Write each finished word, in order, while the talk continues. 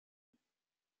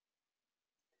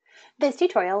This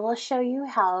tutorial will show you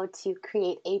how to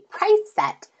create a price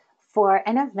set for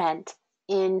an event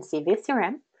in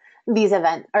CiviCRM. These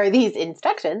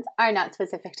instructions are not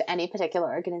specific to any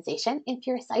particular organization. If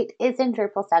your site is in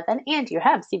Drupal 7 and you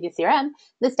have CiviCRM,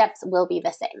 the steps will be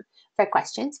the same. For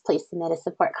questions, please submit a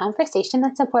support conversation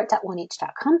at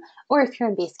support.1h.com, or if you're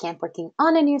in Basecamp working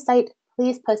on a new site,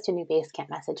 please post a new Basecamp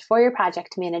message for your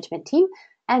project management team,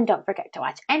 and don't forget to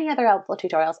watch any other helpful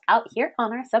tutorials out here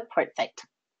on our support site.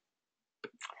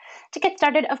 To get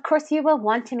started, of course, you will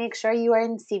want to make sure you are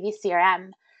in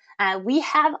CiviCRM. We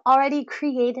have already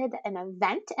created an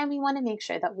event, and we want to make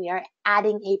sure that we are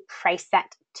adding a price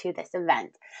set to this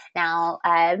event. Now,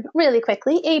 really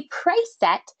quickly, a price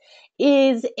set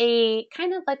is a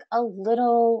kind of like a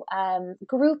little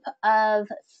group of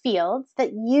fields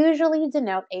that usually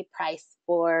denote a price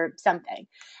for something.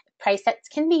 Price sets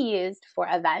can be used for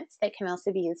events. They can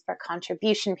also be used for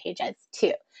contribution pages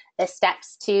too. The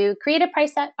steps to create a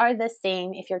price set are the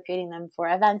same if you're creating them for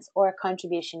events or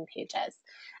contribution pages.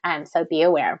 So be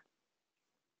aware.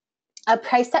 A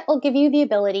price set will give you the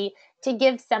ability to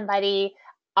give somebody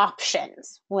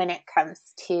options when it comes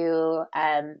to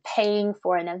paying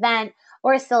for an event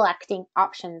or selecting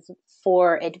options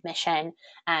for admission.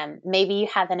 Maybe you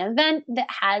have an event that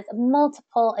has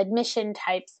multiple admission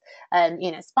types,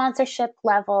 sponsorship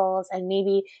levels, and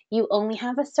maybe you only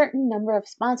have a certain number of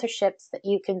sponsorships that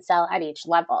you can sell at each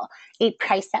level. A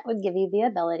price set would give you the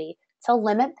ability to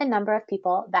limit the number of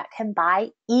people that can buy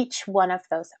each one of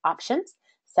those options.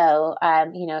 So,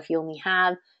 if you only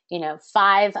have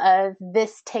 5 of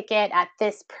this ticket at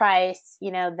this price,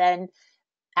 then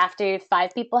after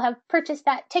 5 people have purchased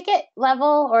that ticket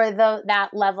level, or that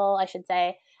level, I should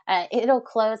say, it'll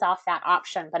close off that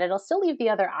option, but it'll still leave the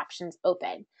other options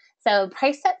open. So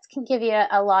price sets can give you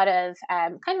a lot of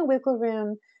kind of wiggle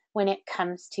room when it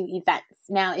comes to events.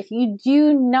 Now, if you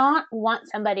do not want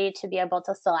somebody to be able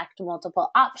to select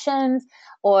multiple options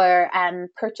or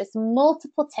purchase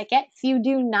multiple tickets, you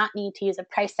do not need to use a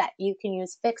price set. You can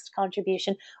use fixed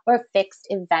contribution or fixed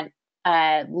event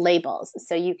labels.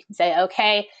 So you can say,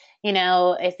 okay,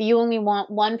 if you only want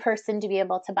one person to be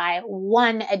able to buy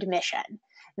one admission,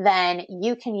 then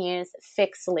you can use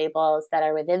fixed labels that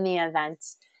are within the event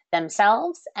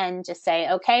themselves and just say,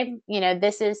 okay,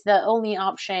 this is the only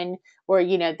option, or,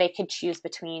 they could choose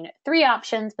between 3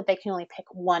 options, but they can only pick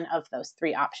one of those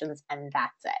 3 options, and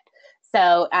that's it.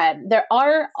 So there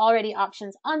are already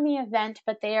options on the event,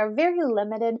 but they are very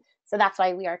limited. So that's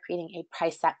why we are creating a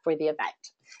price set for the event.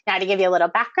 Now, to give you a little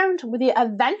background, the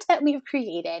event that we've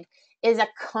created is a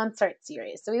concert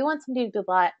series. So we want somebody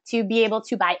to be able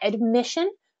to buy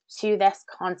admission to this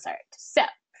concert. So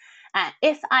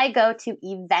if I go to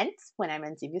events, when I'm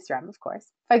in CiviCRM, of course,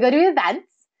 if I go to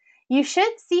events, you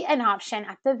should see an option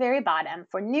at the very bottom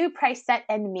for new price set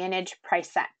and manage price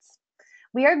sets.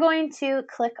 We are going to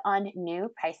click on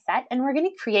new price set, and we're going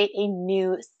to create a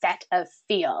new set of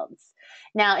fields.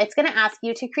 Now, it's going to ask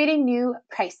you to create a new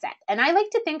price set. And I like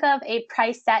to think of a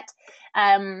price set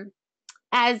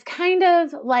as kind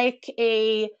of like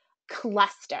a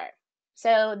cluster.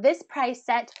 So this price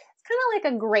set is kind of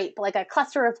like a grape, like a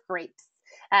cluster of grapes,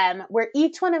 where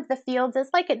each one of the fields is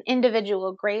like an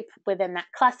individual grape within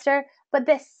that cluster, but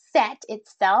this set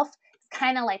itself is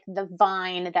kind of like the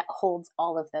vine that holds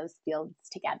all of those fields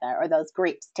together, or those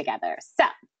grapes together. So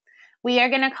we are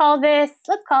going to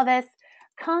let's call this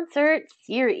concert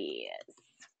series.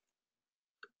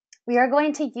 We are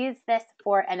going to use this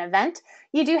for an event.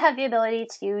 You do have the ability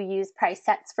to use price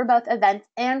sets for both events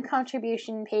and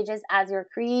contribution pages as you're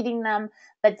creating them,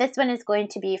 but this one is going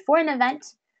to be for an event.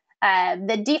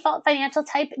 The default financial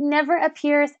type never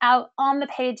appears out on the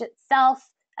page itself.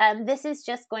 This is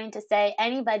just going to say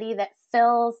anybody that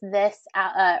fills this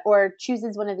or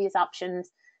chooses one of these options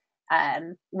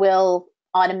will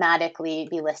automatically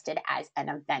be listed as an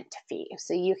event fee.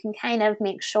 So you can kind of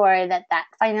make sure that that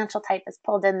financial type is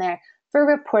pulled in there for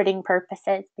reporting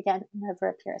purposes. Again, it never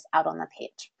appears out on the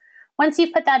page. Once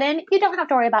you put that in, you don't have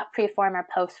to worry about pre-form or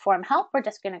post-form help. We're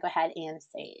just going to go ahead and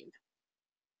save.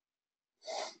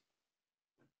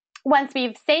 Once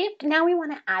we've saved, now we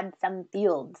want to add some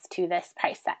fields to this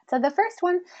price set. So the first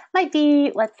one might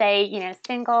be, let's say,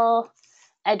 single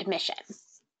admission.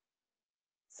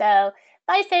 So if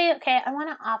I say, okay, I want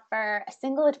to offer a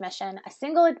single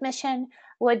admission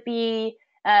would be,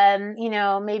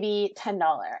 maybe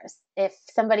 $10. If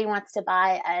somebody wants to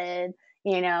buy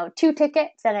 2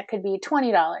 tickets, then it could be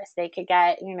 $20. They could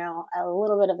get, a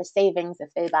little bit of a savings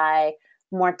if they buy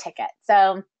more tickets.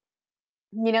 So,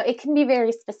 it can be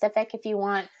very specific if you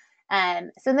want.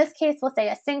 So in this case, we'll say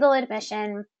a single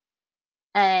admission,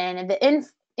 and the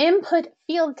Input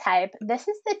field type, this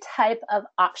is the type of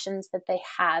options that they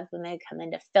have when they come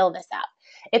in to fill this out.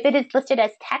 If it is listed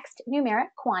as text numeric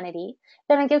quantity,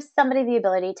 then it gives somebody the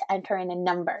ability to enter in a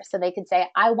number. So they could say,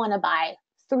 I want to buy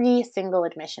 3 single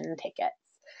admission tickets.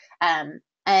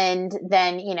 And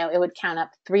then, it would count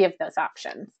up 3 of those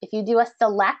options. If you do a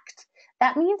select,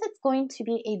 that means it's going to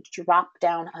be a drop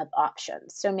down of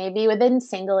options. So maybe within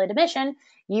single admission,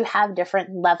 you have different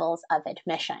levels of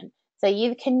admission. So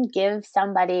you can give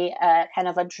somebody a kind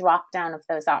of a drop down of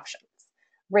those options.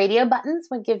 Radio buttons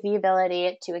would give the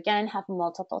ability to, again, have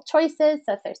multiple choices.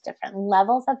 So if there's different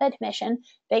levels of admission,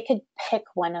 they could pick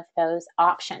one of those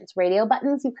options. Radio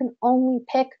buttons, you can only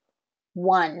pick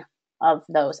one of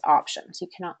those options. You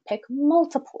cannot pick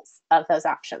multiples of those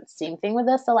options. Same thing with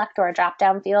a select or a drop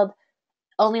down field,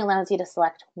 only allows you to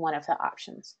select one of the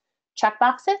options.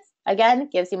 Checkboxes, again,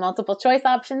 gives you multiple choice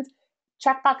options.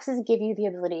 Checkboxes give you the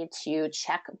ability to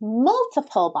check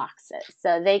multiple boxes.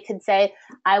 So they could say,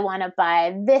 I want to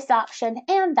buy this option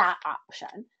and that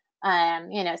option.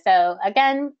 So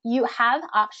again, you have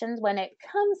options when it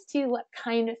comes to what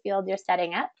kind of field you're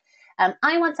setting up.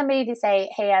 I want somebody to say,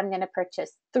 hey, I'm going to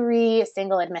purchase 3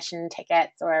 single admission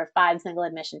tickets or 5 single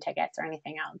admission tickets or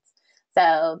anything else.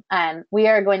 So we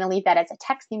are going to leave that as a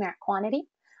text numeric quantity.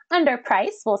 Under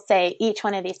price, we'll say each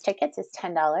one of these tickets is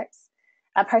 $10.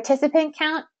 A participant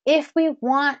count, if we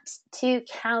want to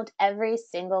count every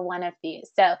single one of these.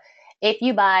 So if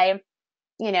you buy,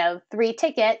 3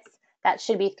 tickets, that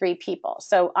should be 3 people.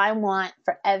 So I want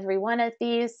for every one of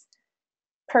these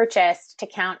purchased to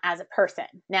count as a person.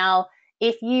 Now,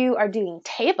 if you are doing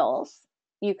tables,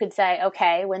 you could say,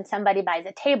 okay, when somebody buys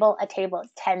a table is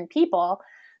 10 people.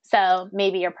 So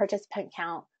maybe your participant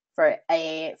count for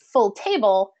a full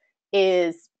table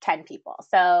is 10 people.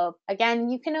 So again,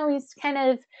 you can always kind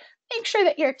of make sure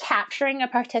that you're capturing a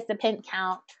participant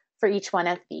count for each one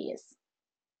of these.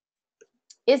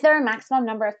 Is there a maximum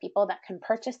number of people that can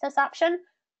purchase this option?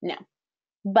 No.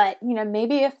 But,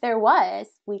 maybe if there was,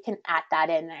 we can add that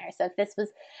in there. So if this was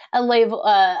a level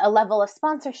of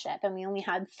sponsorship and we only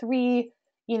had 3,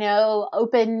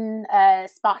 open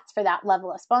spots for that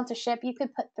level of sponsorship, you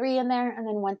could put 3 in there. And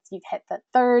then once you've hit the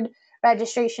 3rd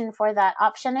registration for that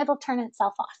option, it'll turn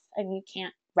itself off and you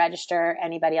can't register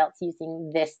anybody else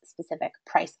using this specific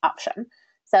price option.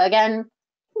 So again,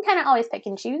 you can kind of always pick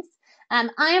and choose. I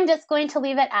am just going to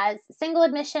leave it as single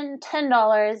admission,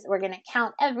 $10. We're going to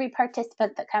count every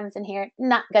participant that comes in here,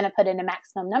 not going to put in a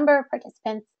maximum number of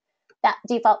participants. That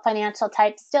default financial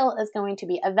type still is going to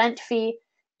be event fee.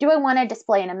 Do I want to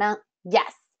display an amount?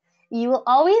 Yes. You will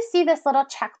always see this little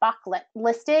checkbox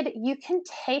listed. You can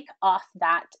take off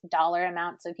that dollar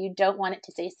amount. So if you don't want it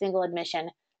to say single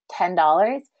admission,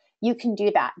 $10, you can do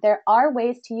that. There are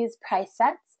ways to use price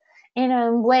sets in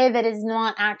a way that is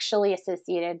not actually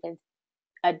associated with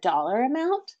a dollar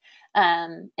amount.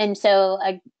 And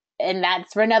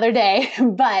that's for another day,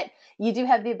 but you do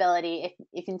have the ability,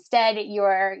 if instead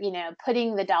you're,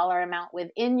 putting the dollar amount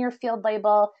within your field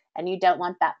label and you don't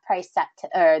want that price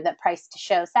the price to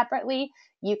show separately,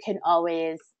 you can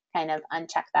always kind of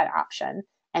uncheck that option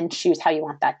and choose how you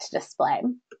want that to display.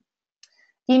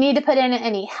 You need to put in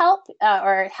any help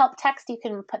or help text, you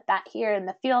can put that here in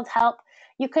the field help.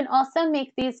 You can also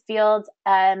make these fields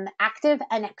active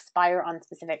and expire on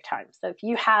specific times. So if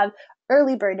you have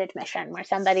early bird admission where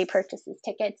somebody purchases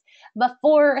tickets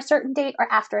before a certain date or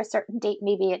after a certain date,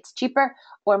 maybe it's cheaper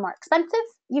or more expensive,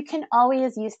 you can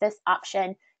always use this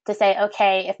option to say,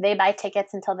 okay, if they buy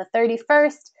tickets until the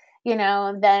 31st,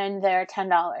 then they're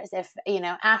 $10. If,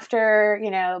 after,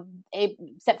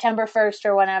 September 1st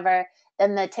or whenever,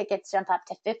 then the tickets jump up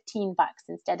to $15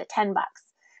 instead of $10.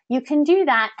 You can do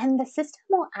that, and the system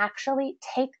will actually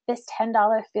take this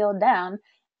 $10 field down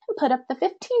and put up the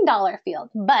 $15 field.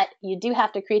 But you do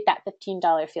have to create that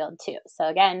 $15 field too. So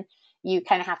again, you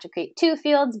kind of have to create 2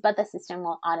 fields, but the system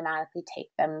will automatically take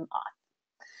them off.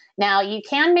 Now, you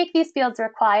can make these fields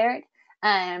required.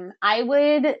 I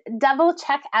would double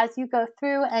check as you go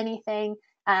through anything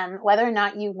whether or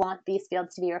not you want these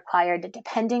fields to be required,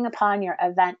 depending upon your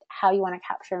event, how you want to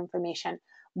capture information,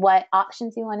 what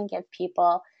options you want to give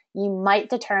people. You might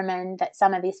determine that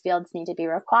some of these fields need to be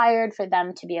required for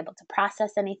them to be able to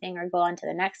process anything or go on to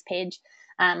the next page,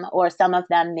 or some of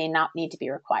them may not need to be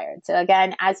required. So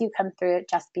again, as you come through it,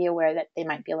 just be aware that they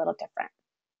might be a little different.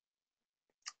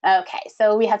 Okay,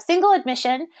 so we have single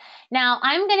admission. Now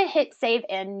I'm going to hit save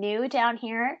and new down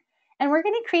here, and we're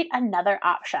going to create another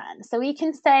option. So we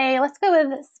can say, let's go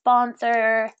with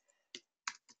sponsorship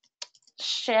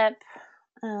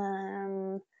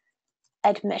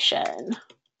admission.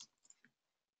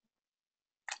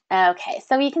 Okay,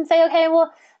 so we can say, okay,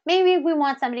 well, maybe we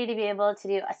want somebody to be able to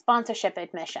do a sponsorship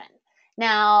admission.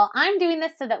 Now, I'm doing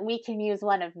this so that we can use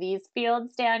one of these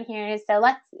fields down here. So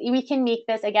we can make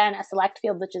this, again, a select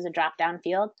field, which is a drop-down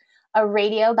field, a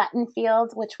radio button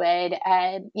field, which would,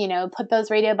 put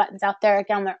those radio buttons out there.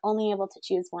 Again, they're only able to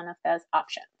choose one of those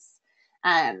options.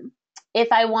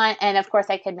 If I want, and of course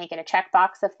I could make it a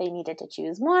checkbox if they needed to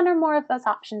choose one or more of those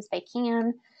options, they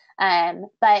can.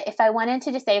 But if I wanted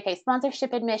to just say, okay,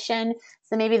 sponsorship admission,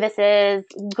 so maybe this is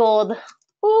gold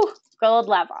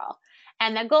level.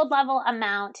 And the gold level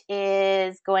amount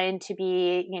is going to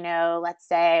be, let's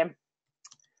say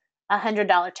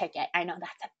 $100 ticket. I know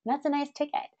that's a nice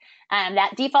ticket.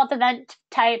 That default event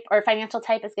type or financial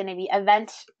type is going to be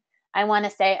event. I want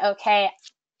to say, okay,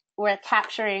 we're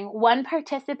capturing one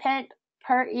participant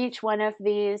per each one of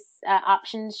these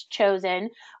options chosen.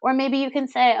 Or maybe you can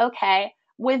say, okay,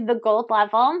 with the gold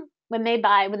level, when they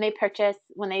purchase,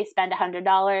 when they spend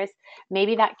 $100,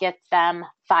 maybe that gets them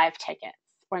 5 tickets,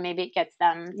 or maybe it gets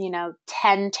them,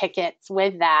 10 tickets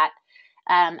with that.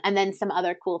 And then some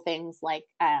other cool things like,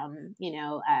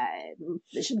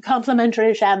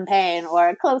 complimentary champagne or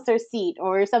a closer seat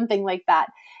or something like that.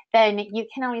 Then you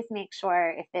can always make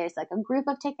sure if there's like a group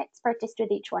of tickets purchased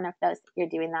with each one of those, that you're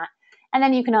doing that. And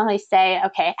then you can always say,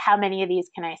 okay, how many of these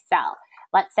can I sell?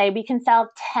 Let's say we can sell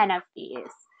 10 of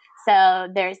these. So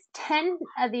there's 10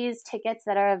 of these tickets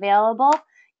that are available.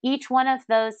 Each one of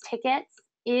those tickets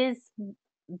is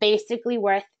basically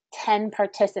worth 10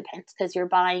 participants because you're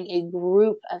buying a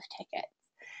group of tickets.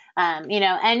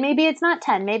 And maybe it's not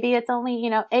 10, maybe it's only,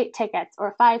 8 tickets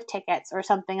or 5 tickets or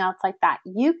something else like that.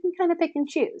 You can kind of pick and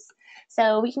choose.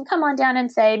 So we can come on down and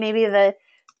say maybe the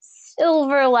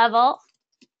silver level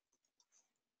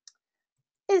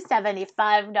is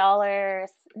 $75.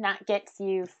 That gets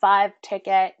you 5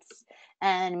 tickets,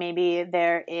 and maybe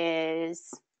there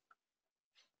is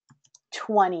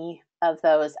 20 of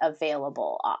those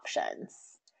available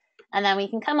options. And then we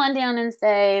can come on down and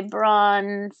say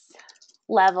bronze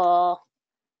level,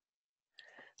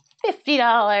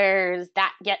 $50.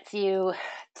 That gets you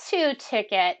 2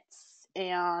 tickets,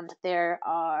 and there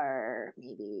are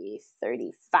maybe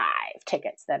 35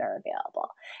 tickets that are available.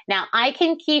 Now, I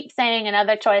can keep saying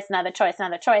another choice,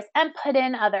 and put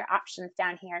in other options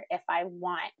down here if I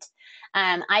want.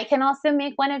 I can also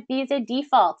make one of these a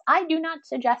default. I do not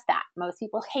suggest that. Most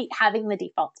people hate having the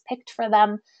defaults picked for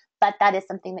them, but that is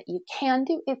something that you can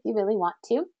do if you really want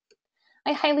to.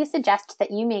 I highly suggest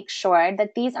that you make sure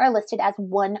that these are listed as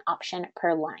one option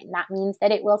per line. That means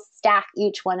that it will stack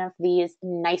each one of these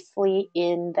nicely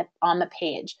on the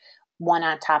page, one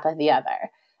on top of the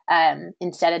other,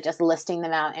 instead of just listing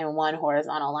them out in one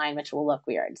horizontal line, which will look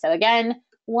weird. So again,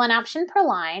 one option per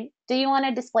line. Do you want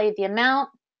to display the amount?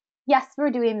 Yes, we're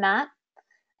doing that.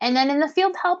 And then in the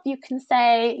field help, you can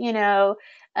say,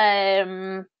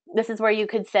 this is where you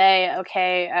could say,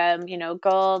 okay,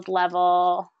 gold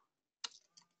level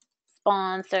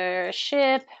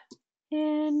sponsorship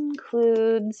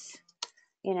includes,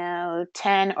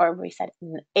 10, or we said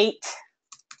 8,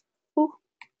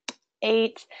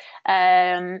 8,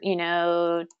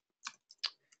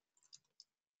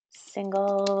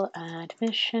 single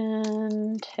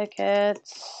admission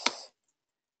tickets,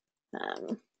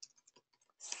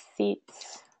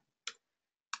 seats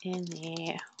in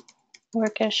the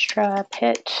orchestra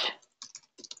pit,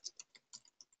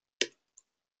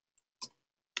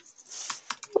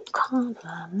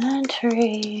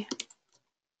 complimentary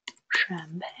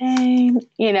champagne,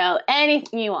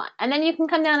 anything you want. And then you can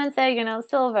come down and say,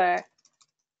 silver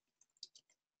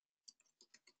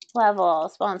level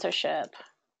sponsorship.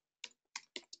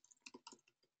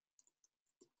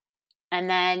 And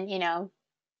then,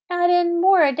 add in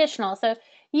more additional. So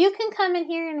you can come in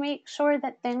here and make sure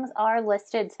that things are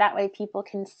listed so that way people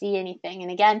can see anything.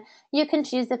 And again, you can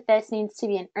choose if this needs to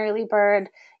be an early bird.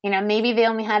 Maybe they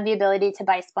only have the ability to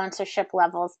buy sponsorship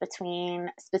levels between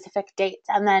specific dates.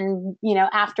 And then,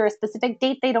 after a specific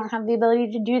date, they don't have the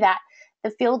ability to do that.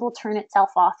 The field will turn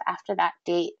itself off after that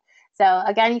date. So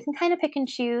again, you can kind of pick and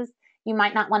choose. You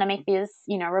might not want to make these,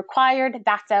 required.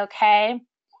 That's okay.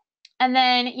 And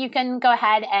then you can go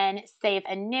ahead and save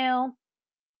anew.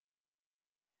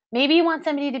 Maybe you want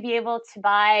somebody to be able to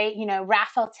buy,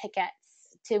 raffle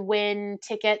tickets to win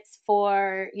tickets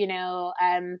for,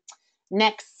 the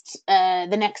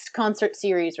next concert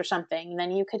series or something. And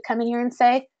then you could come in here and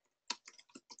say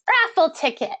raffle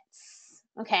tickets.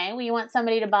 Okay, well, you want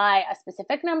somebody to buy a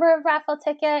specific number of raffle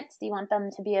tickets. Do you want them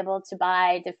to be able to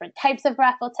buy different types of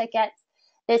raffle tickets?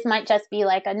 This might just be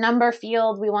like a number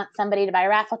field. We want somebody to buy a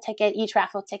raffle ticket. Each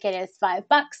raffle ticket is $5.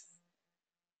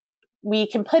 We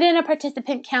can put in a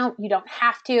participant count. You don't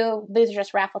have to. These are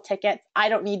just raffle tickets. I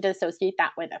don't need to associate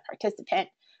that with a participant,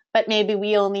 but maybe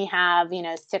we only have,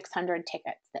 600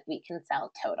 tickets that we can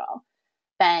sell total.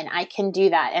 Then I can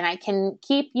do that, and I can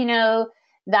keep,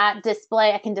 that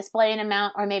display. I can display an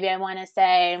amount, or maybe I want to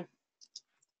say,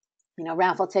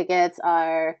 raffle tickets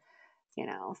are,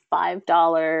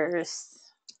 $5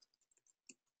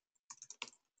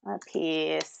 a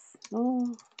piece.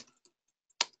 Ooh.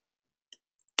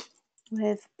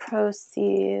 With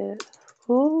proceeds.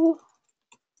 Ooh.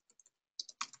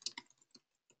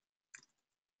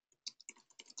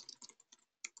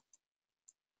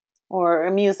 Or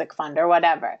a music fund or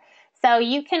whatever. So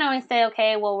you can always say,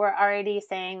 okay, well, we're already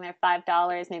saying they're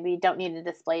 $5. Maybe you don't need to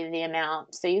display the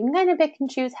amount. So you can kind of pick and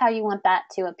choose how you want that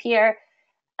to appear.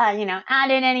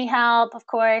 Add in any help, of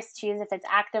course. Choose if it's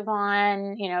active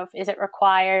on, is it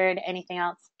required, anything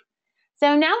else.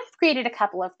 So now we've created a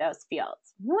couple of those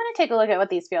fields. We want to take a look at what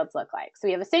these fields look like. So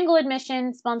we have a single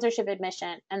admission, sponsorship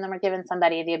admission, and then we're giving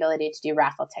somebody the ability to do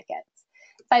raffle tickets.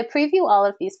 If I preview all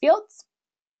of these fields,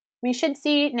 we should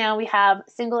see now we have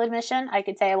single admission. I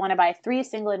could say I want to buy 3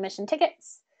 single admission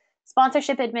tickets.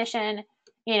 Sponsorship admission,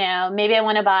 maybe I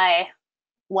want to buy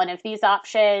one of these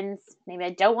options. Maybe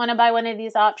I don't want to buy one of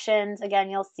these options. Again,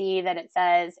 you'll see that it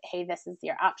says, hey, this is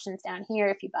your options down here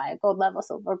if you buy a gold level,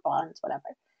 silver, bronze,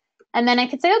 whatever. And then I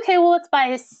could say, okay, well, let's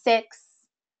buy 6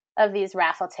 of these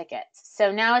raffle tickets.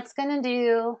 So now it's going to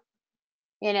do,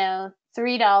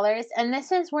 $3. And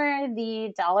this is where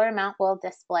the dollar amount will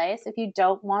display. So if you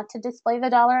don't want to display the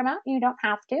dollar amount, you don't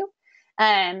have to.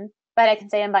 But I can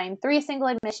say I'm buying 3 single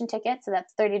admission tickets. So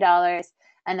that's $30.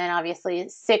 And then obviously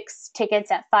 6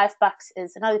 tickets at $5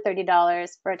 is another $30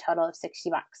 for a total of $60.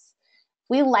 If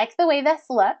we like the way this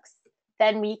looks,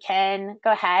 then we can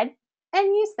go ahead and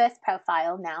use this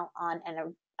profile now on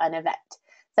an event.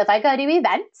 So if I go to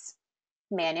events,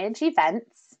 manage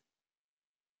events,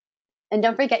 and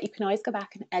don't forget, you can always go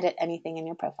back and edit anything in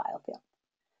your profile field.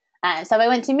 So if I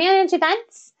went to manage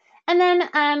events, and then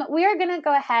we are going to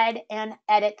go ahead and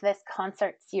edit this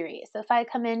concert series. So if I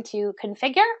come into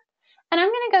configure, and I'm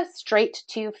going to go straight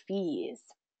to fees.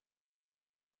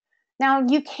 Now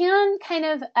you can kind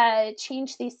of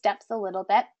change these steps a little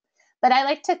bit, but I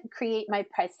like to create my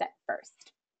price set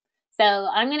first. So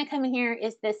I'm going to come in here.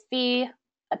 Is this fee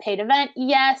a paid event?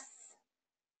 Yes.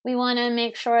 We want to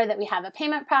make sure that we have a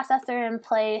payment processor in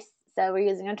place. So we're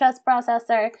using a trust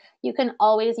processor. You can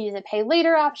always use a pay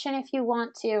later option if you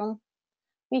want to.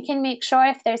 We can make sure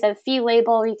if there's a fee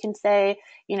label, you can say,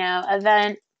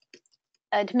 event,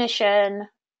 admission,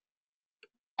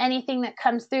 anything that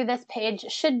comes through this page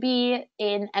should be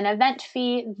in an event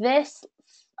fee. This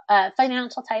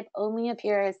financial type only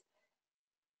appears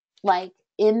like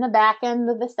in the back end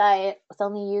of the site. It's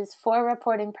only used for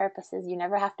reporting purposes. You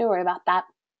never have to worry about that.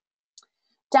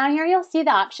 Down here, you'll see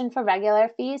the option for regular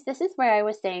fees. This is where I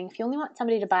was saying, if you only want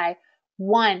somebody to buy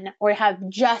one or have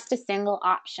just a single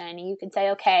option, you could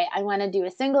say, okay, I want to do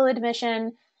a single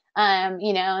admission.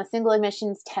 A single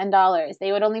admission's $10.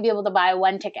 They would only be able to buy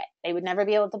 1 ticket. They would never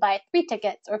be able to buy 3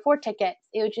 tickets or 4 tickets.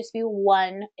 It would just be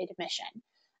 1 admission.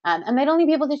 And they'd only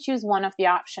be able to choose one of the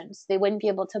options. They wouldn't be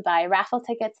able to buy raffle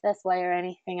tickets this way or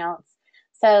anything else.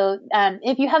 So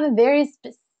if you have a very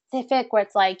specific where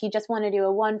it's like you just want to do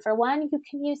a 1-for-1, you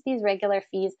can use these regular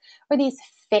fees or these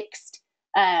fixed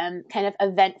kind of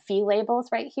event fee labels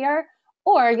right here.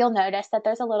 Or you'll notice that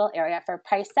there's a little area for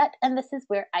price set, and this is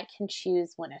where I can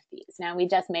choose one of these. Now we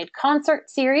just made concert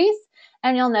series,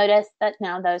 and you'll notice that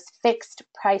now those fixed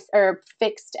price or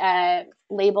fixed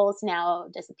labels now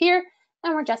disappear,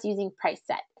 and we're just using price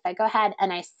set. If I go ahead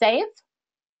and I save,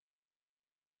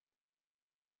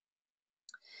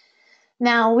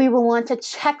 now we will want to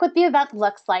check what the event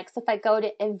looks like. So if I go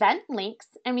to event links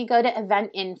and we go to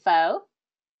event info,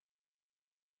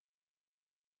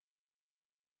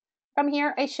 from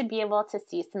here, I should be able to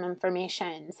see some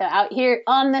information. So out here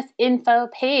on this info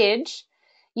page,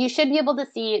 you should be able to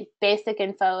see basic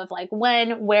info of like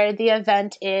when, where the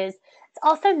event is. It's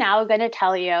also now going to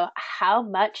tell you how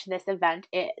much this event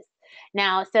is.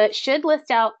 Now, so it should list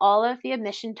out all of the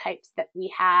admission types that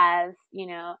we have,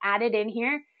 added in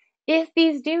here. If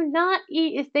these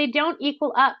if they don't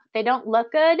equal up, they don't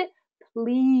look good,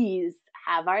 please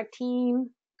have our team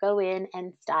go in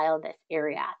and style this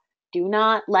area. Do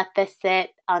not let this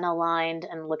sit unaligned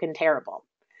and looking terrible.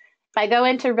 If I go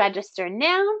into register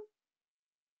now,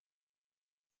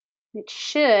 it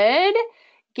should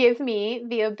give me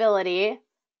the ability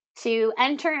to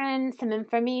enter in some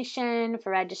information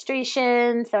for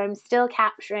registration. So I'm still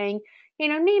capturing,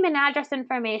 name and address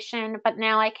information, but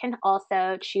now I can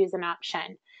also choose an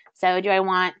option. So do I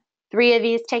want 3 of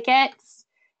these tickets?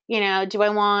 Do I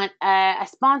want a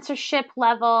sponsorship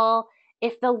level?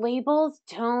 If the labels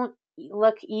don't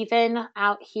look even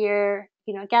out here,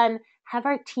 again, have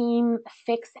our team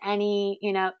fix any,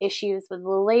 issues with the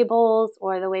labels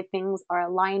or the way things are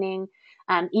aligning,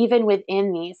 even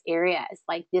within these areas.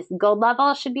 Like this gold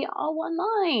level should be all one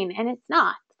line, and it's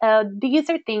not. So these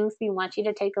are things we want you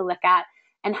to take a look at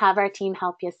and have our team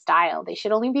help you style. They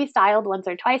should only be styled once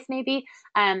or twice maybe,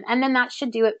 and then that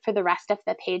should do it for the rest of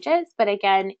the pages. But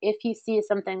again, if you see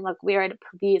something look weird,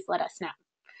 please let us know.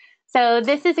 So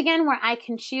this is, again, where I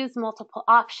can choose multiple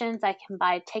options. I can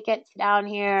buy tickets down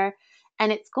here,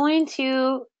 and it's going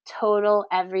to total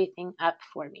everything up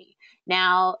for me.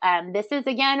 Now, this is,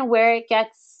 again, where it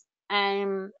gets,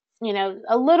 a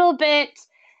little bit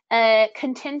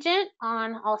contingent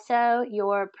on also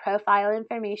your profile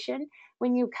information.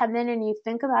 When you come in and you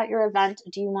think about your event,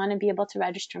 do you want to be able to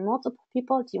register multiple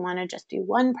people? Do you want to just do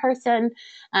one person?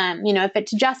 If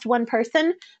it's just one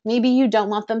person, maybe you don't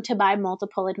want them to buy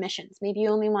multiple admissions. Maybe you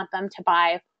only want them to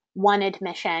buy one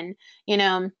admission.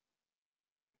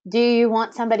 Do you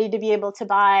want somebody to be able to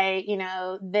buy,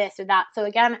 this or that? So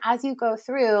again, as you go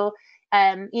through,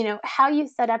 how you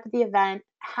set up the event,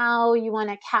 how you want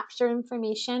to capture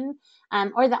information,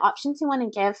 or the options you want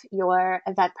to give your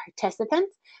event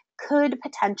participants could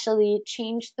potentially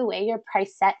change the way your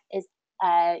price set is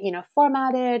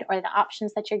formatted, or the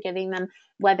options that you're giving them,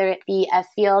 whether it be a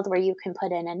field where you can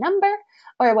put in a number,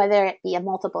 or whether it be a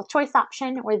multiple choice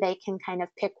option where they can kind of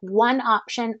pick one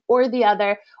option or the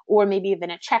other, or maybe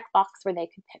even a checkbox where they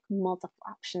can pick multiple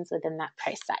options within that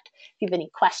price set. If you have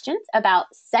any questions about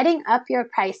setting up your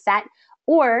price set,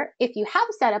 or if you have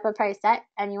set up a price set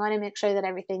and you want to make sure that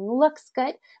everything looks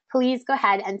good, please go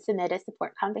ahead and submit a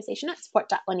support conversation at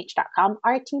support.1h.com.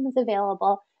 Our team is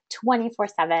available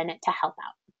 24/7 to help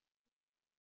out.